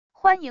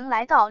欢迎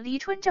来到黎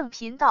春正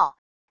频道，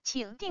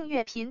请订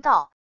阅频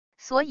道，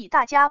所以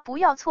大家不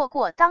要错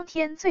过当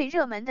天最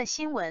热门的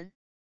新闻。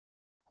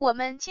我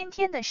们今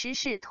天的时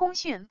事通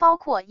讯包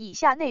括以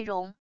下内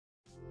容：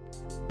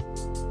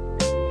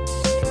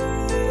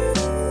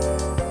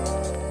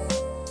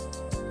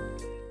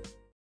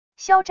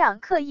肖战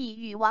刻意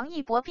与王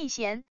一博避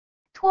嫌，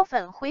脱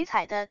粉回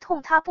踩的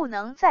痛他不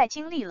能再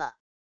经历了。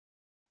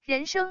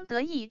人生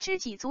得意知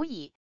己足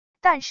矣，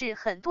但是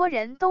很多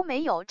人都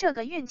没有这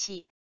个运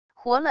气，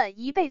活了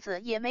一辈子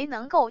也没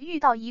能够遇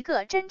到一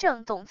个真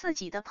正懂自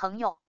己的朋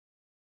友。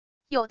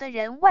有的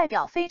人外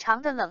表非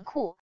常的冷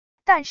酷，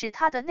但是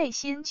他的内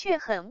心却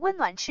很温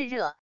暖炽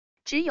热，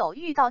只有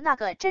遇到那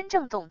个真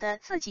正懂得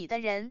自己的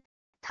人，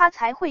他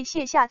才会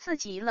卸下自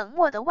己冷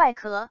漠的外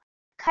壳，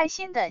开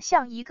心的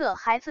像一个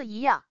孩子一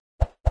样。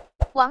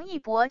王一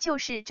博就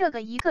是这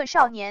个一个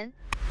少年，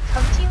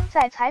曾经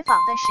在采访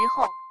的时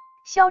候，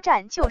肖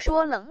战就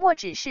说冷漠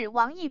只是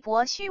王一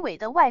博虚伪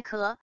的外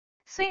壳，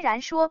虽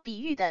然说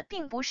比喻的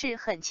并不是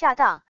很恰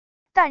当，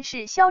但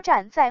是肖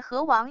战在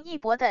和王一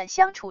博的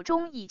相处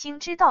中已经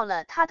知道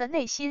了他的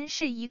内心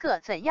是一个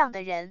怎样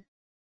的人。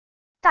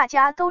大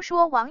家都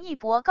说王一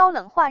博高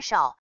冷话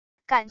少，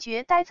感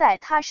觉待在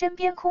他身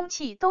边空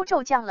气都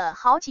骤降了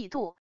好几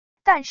度，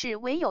但是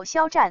唯有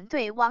肖战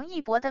对王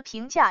一博的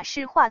评价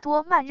是话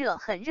多慢热，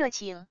很热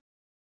情。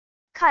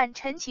看《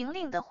陈情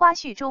令》的花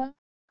絮中，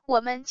我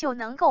们就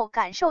能够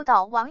感受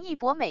到王一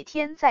博每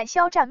天在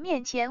肖战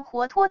面前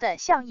活脱的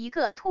像一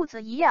个兔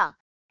子一样，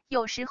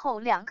有时候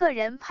两个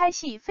人拍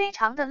戏非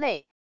常的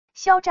累，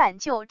肖战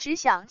就只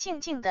想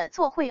静静的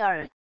坐会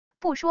儿，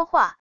不说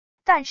话，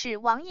但是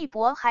王一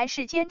博还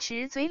是坚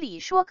持嘴里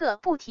说个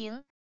不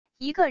停，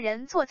一个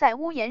人坐在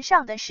屋檐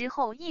上的时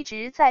候一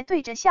直在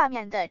对着下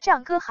面的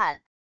战哥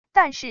喊，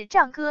但是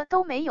战哥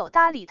都没有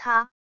搭理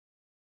他。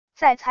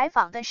在采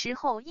访的时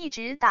候一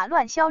直打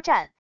乱肖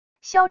战，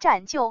肖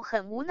战就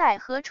很无奈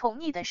和宠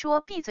溺的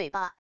说闭嘴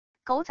吧，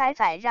狗仔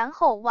仔，然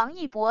后王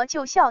一博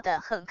就笑得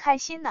很开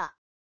心呢。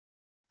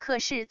可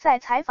是在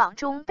采访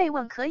中被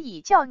问可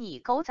以叫你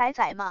狗仔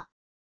仔吗？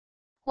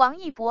王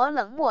一博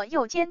冷漠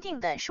又坚定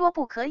的说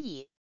不可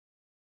以。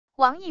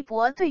王一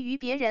博对于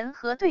别人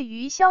和对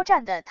于肖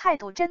战的态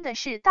度真的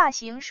是大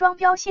型双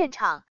标现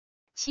场，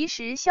其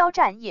实肖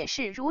战也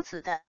是如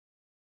此的。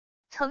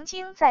曾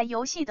经在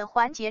游戏的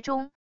环节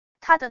中，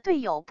他的队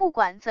友不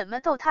管怎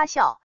么逗他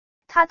笑，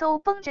他都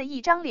绷着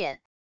一张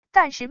脸，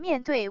但是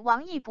面对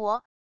王一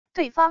博，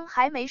对方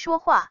还没说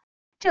话，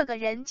这个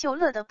人就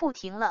乐得不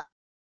停了。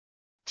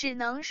只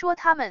能说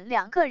他们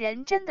两个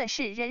人真的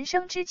是人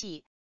生知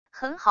己，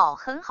很好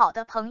很好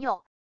的朋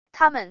友。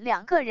他们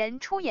两个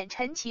人出演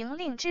陈情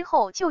令之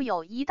后就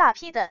有一大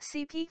批的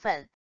cp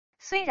粉，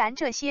虽然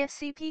这些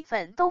cp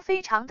粉都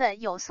非常的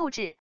有素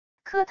质，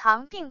磕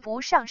糖并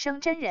不上升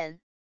真人，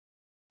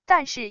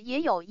但是也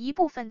有一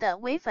部分的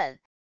唯粉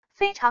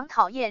非常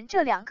讨厌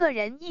这两个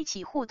人一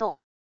起互动。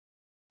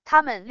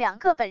他们两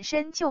个本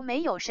身就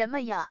没有什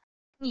么呀，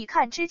你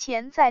看之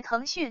前在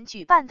腾讯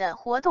举办的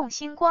活动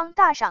星光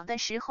大赏的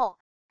时候，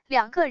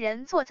两个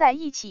人坐在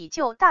一起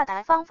就大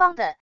大方方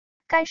的，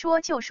该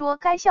说就说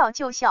该笑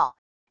就笑，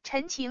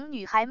陈情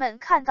女孩们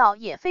看到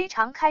也非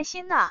常开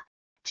心呐，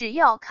只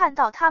要看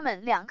到他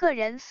们两个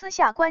人私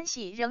下关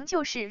系仍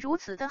旧是如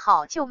此的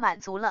好就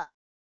满足了。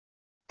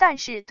但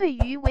是对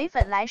于唯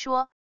粉来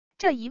说，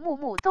这一幕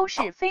幕都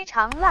是非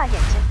常辣眼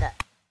睛的，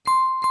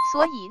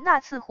所以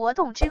那次活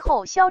动之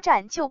后，肖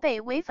战就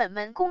被唯粉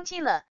们攻击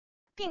了，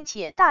并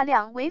且大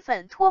量唯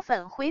粉脱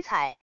粉回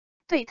踩，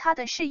对他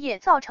的事业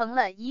造成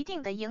了一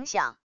定的影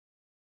响，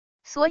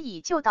所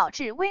以就导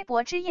致微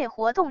博之夜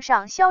活动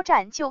上，肖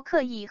战就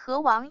刻意和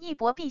王一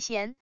博避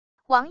嫌。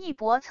王一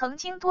博曾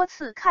经多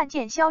次看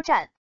见肖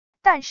战，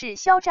但是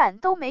肖战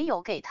都没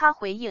有给他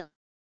回应。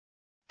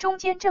中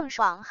间郑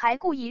爽还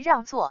故意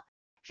让座，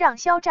让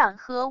肖战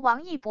和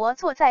王一博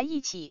坐在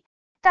一起，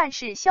但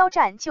是肖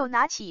战就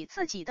拿起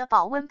自己的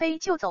保温杯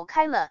就走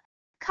开了。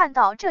看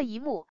到这一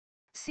幕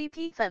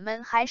，cp 粉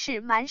们还是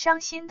蛮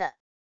伤心的。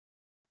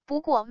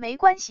不过没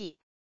关系，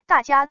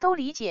大家都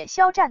理解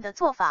肖战的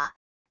做法，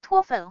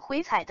脱粉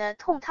回踩的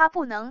痛他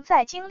不能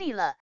再经历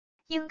了，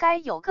应该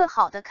有个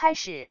好的开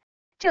始，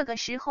这个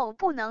时候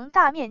不能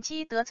大面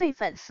积得罪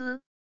粉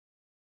丝。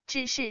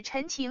只是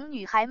陈情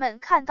女孩们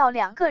看到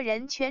两个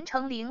人全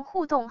程零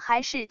互动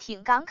还是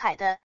挺感慨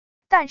的，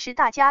但是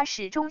大家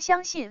始终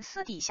相信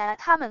私底下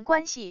他们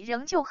关系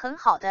仍旧很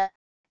好的，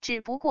只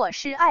不过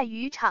是碍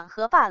于场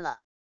合罢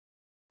了。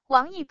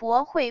王一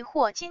博会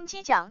获金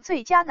鸡奖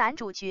最佳男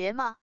主角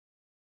吗？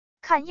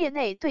看业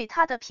内对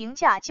他的评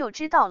价就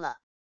知道了。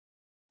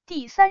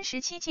第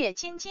37届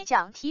金鸡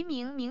奖提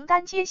名名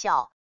单揭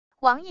晓，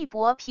王一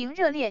博凭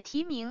热烈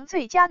提名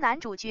最佳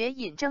男主角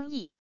引争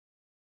议。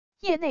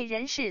业内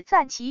人士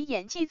赞其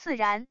演技自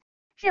然，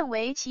认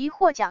为其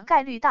获奖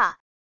概率大，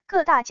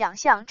各大奖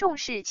项重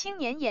视青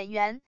年演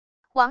员，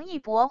王一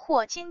博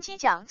获金鸡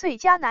奖最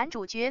佳男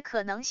主角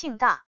可能性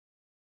大。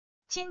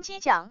金鸡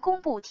奖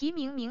公布提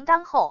名名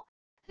单后，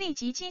立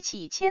即激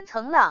起千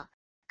层浪，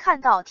看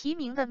到提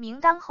名的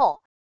名单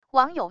后，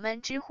网友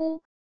们直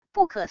呼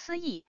不可思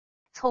议，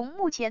从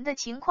目前的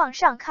情况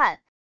上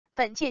看，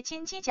本届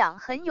金鸡奖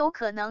很有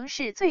可能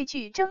是最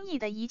具争议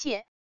的一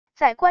届。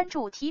在关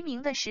注提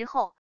名的时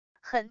候，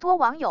很多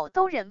网友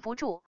都忍不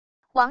住，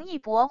王一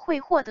博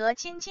会获得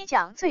金鸡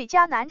奖最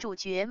佳男主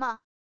角吗？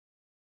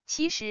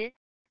其实，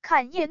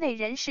看业内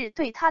人士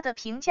对他的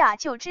评价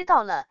就知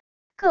道了。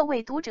各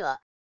位读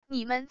者，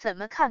你们怎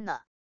么看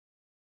呢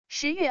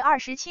？10月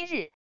27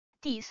日，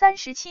第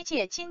37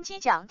届金鸡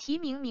奖提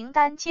名名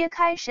单揭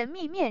开神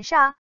秘面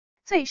纱，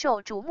最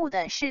受瞩目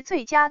的是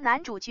最佳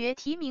男主角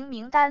提名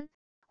名单。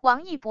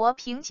王一博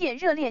凭借《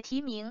热烈》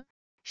提名，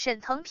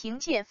沈腾凭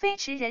借《飞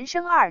驰人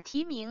生2》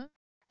提名，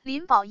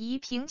林保怡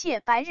凭借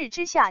《白日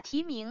之下》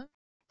提名，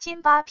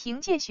金巴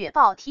凭借《雪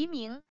豹》提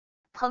名，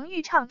彭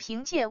昱畅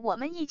凭借《我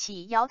们一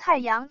起摇太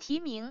阳》提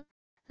名，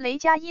雷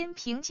佳音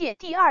凭借《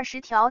第20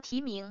条》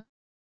提名。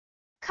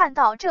看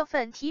到这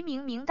份提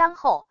名名单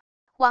后，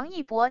王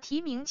一博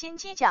提名金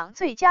鸡奖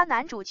最佳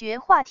男主角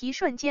话题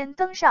瞬间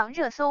登上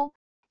热搜，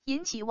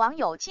引起网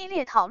友激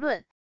烈讨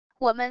论。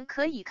我们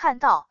可以看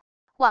到，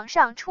网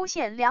上出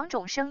现2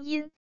种声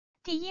音。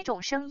第一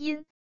种声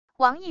音，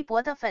王一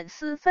博的粉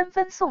丝纷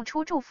纷送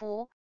出祝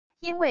福，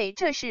因为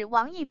这是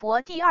王一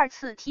博第2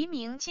次提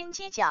名金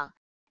鸡奖，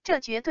这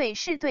绝对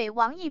是对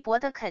王一博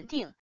的肯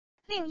定。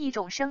另一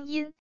种声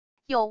音，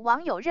有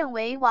网友认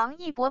为王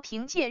一博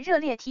凭借《热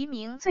烈》提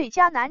名最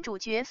佳男主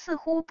角似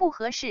乎不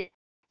合适，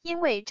因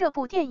为这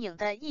部电影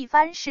的一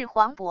番是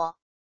黄渤。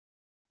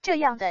这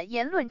样的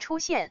言论出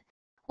现，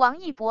王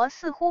一博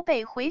似乎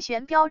被回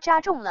旋镖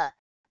扎中了。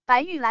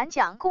白玉兰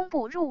奖公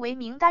布入围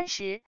名单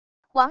时，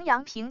王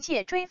阳凭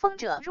借《追风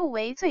者》入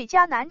围最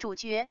佳男主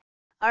角，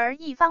而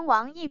一方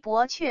王一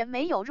博却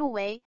没有入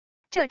围，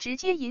这直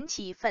接引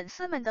起粉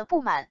丝们的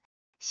不满。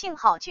幸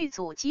好剧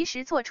组及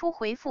时做出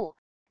回复，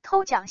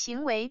偷奖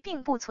行为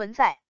并不存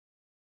在。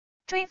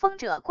追风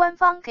者官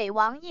方给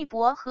王一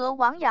博和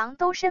王阳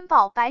都申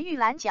报白玉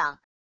兰奖，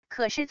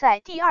可是在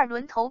第2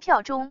轮投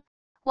票中，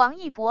王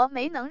一博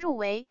没能入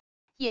围，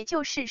也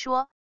就是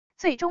说，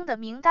最终的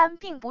名单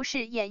并不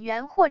是演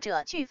员或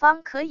者剧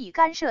方可以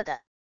干涉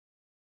的。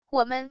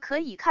我们可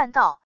以看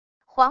到，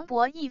黄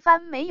渤一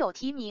番没有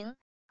提名，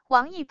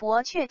王一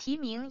博却提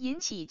名，引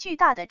起巨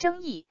大的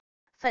争议。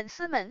粉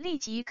丝们立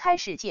即开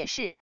始解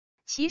释，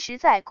其实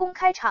在公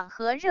开场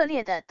合热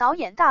烈的导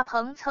演大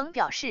鹏曾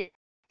表示，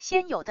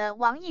先有的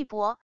王一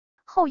博，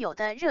后有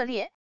的热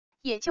烈，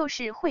也就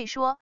是会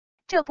说，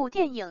这部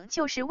电影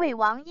就是为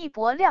王一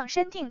博量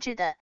身定制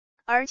的，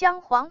而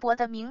将黄渤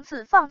的名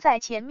字放在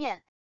前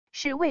面，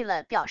是为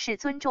了表示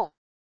尊重。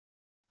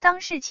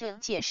当事情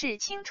解释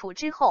清楚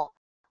之后，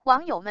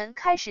网友们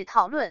开始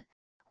讨论，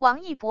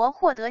王一博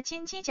获得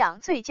金鸡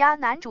奖最佳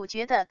男主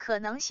角的可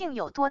能性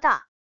有多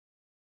大。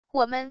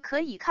我们可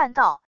以看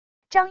到，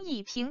张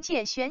译凭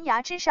借《悬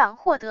崖之上》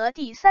获得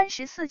第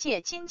34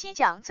届金鸡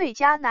奖最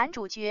佳男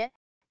主角，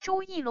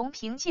朱一龙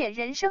凭借《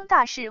人生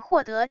大事》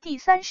获得第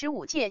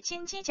35届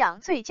金鸡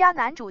奖最佳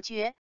男主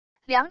角，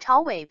梁朝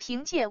伟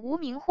凭借《无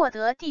名》获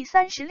得第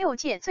36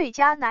届最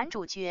佳男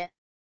主角。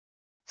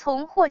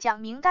从获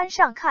奖名单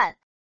上看，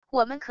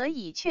我们可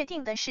以确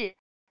定的是，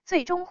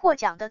最终获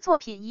奖的作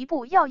品一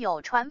部要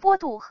有传播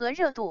度和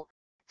热度。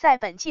在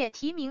本届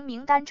提名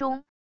名单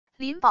中，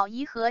林保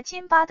怡和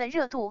金巴的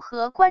热度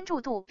和关注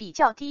度比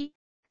较低，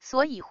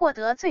所以获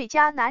得最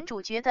佳男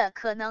主角的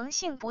可能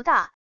性不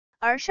大，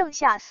而剩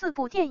下4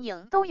部电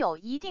影都有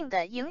一定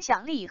的影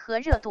响力和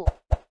热度。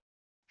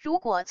如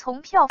果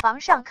从票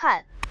房上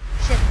看，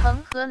沈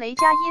腾和雷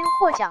佳音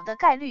获奖的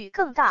概率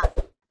更大，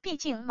毕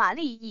竟马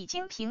丽已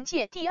经凭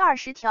借第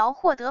20条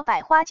获得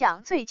百花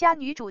奖最佳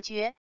女主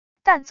角。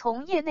但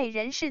从业内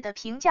人士的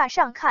评价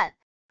上看，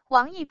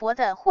王一博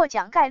的获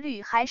奖概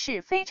率还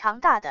是非常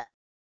大的。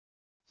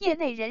业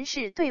内人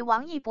士对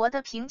王一博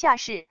的评价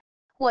是，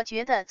我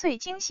觉得最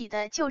惊喜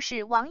的就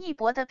是王一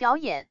博的表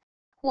演，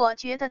我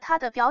觉得他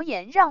的表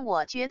演让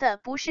我觉得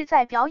不是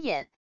在表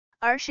演，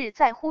而是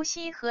在呼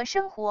吸和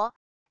生活。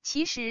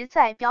其实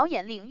在表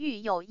演领域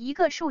有一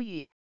个术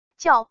语，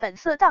叫本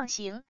色当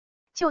行，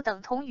就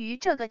等同于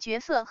这个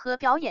角色和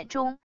表演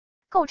中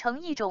构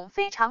成一种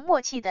非常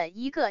默契的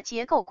一个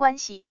结构关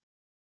系。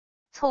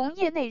从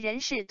业内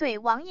人士对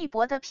王一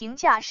博的评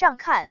价上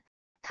看，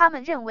他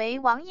们认为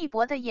王一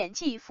博的演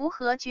技符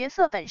合角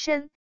色本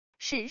身，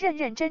是认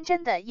认真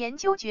真的研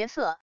究角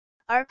色，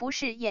而不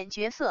是演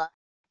角色。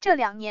这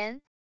2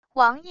年，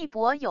王一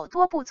博有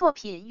多部作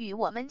品与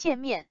我们见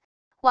面，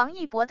王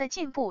一博的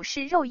进步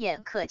是肉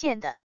眼可见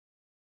的。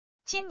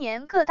今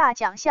年各大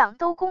奖项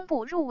都公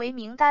布入围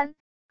名单，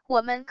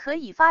我们可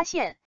以发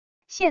现，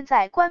现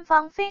在官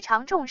方非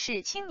常重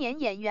视青年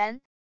演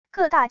员，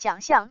各大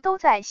奖项都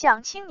在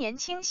向青年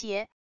倾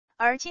斜，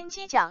而金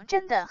鸡奖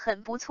真的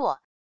很不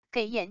错，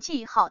给演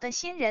技好的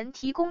新人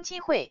提供机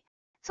会。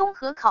综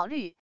合考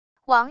虑，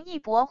王一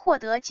博获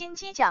得金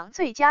鸡奖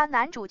最佳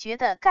男主角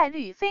的概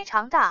率非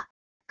常大。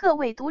各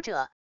位读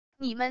者，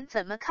你们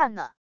怎么看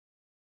呢？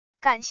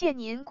感谢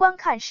您观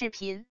看视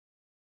频。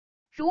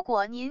如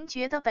果您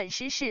觉得本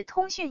时事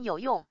通讯有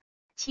用，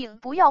请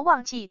不要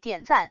忘记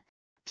点赞、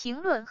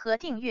评论和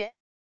订阅。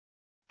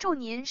祝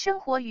您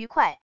生活愉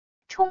快，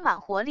充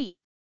满活力。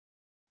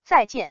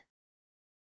再见。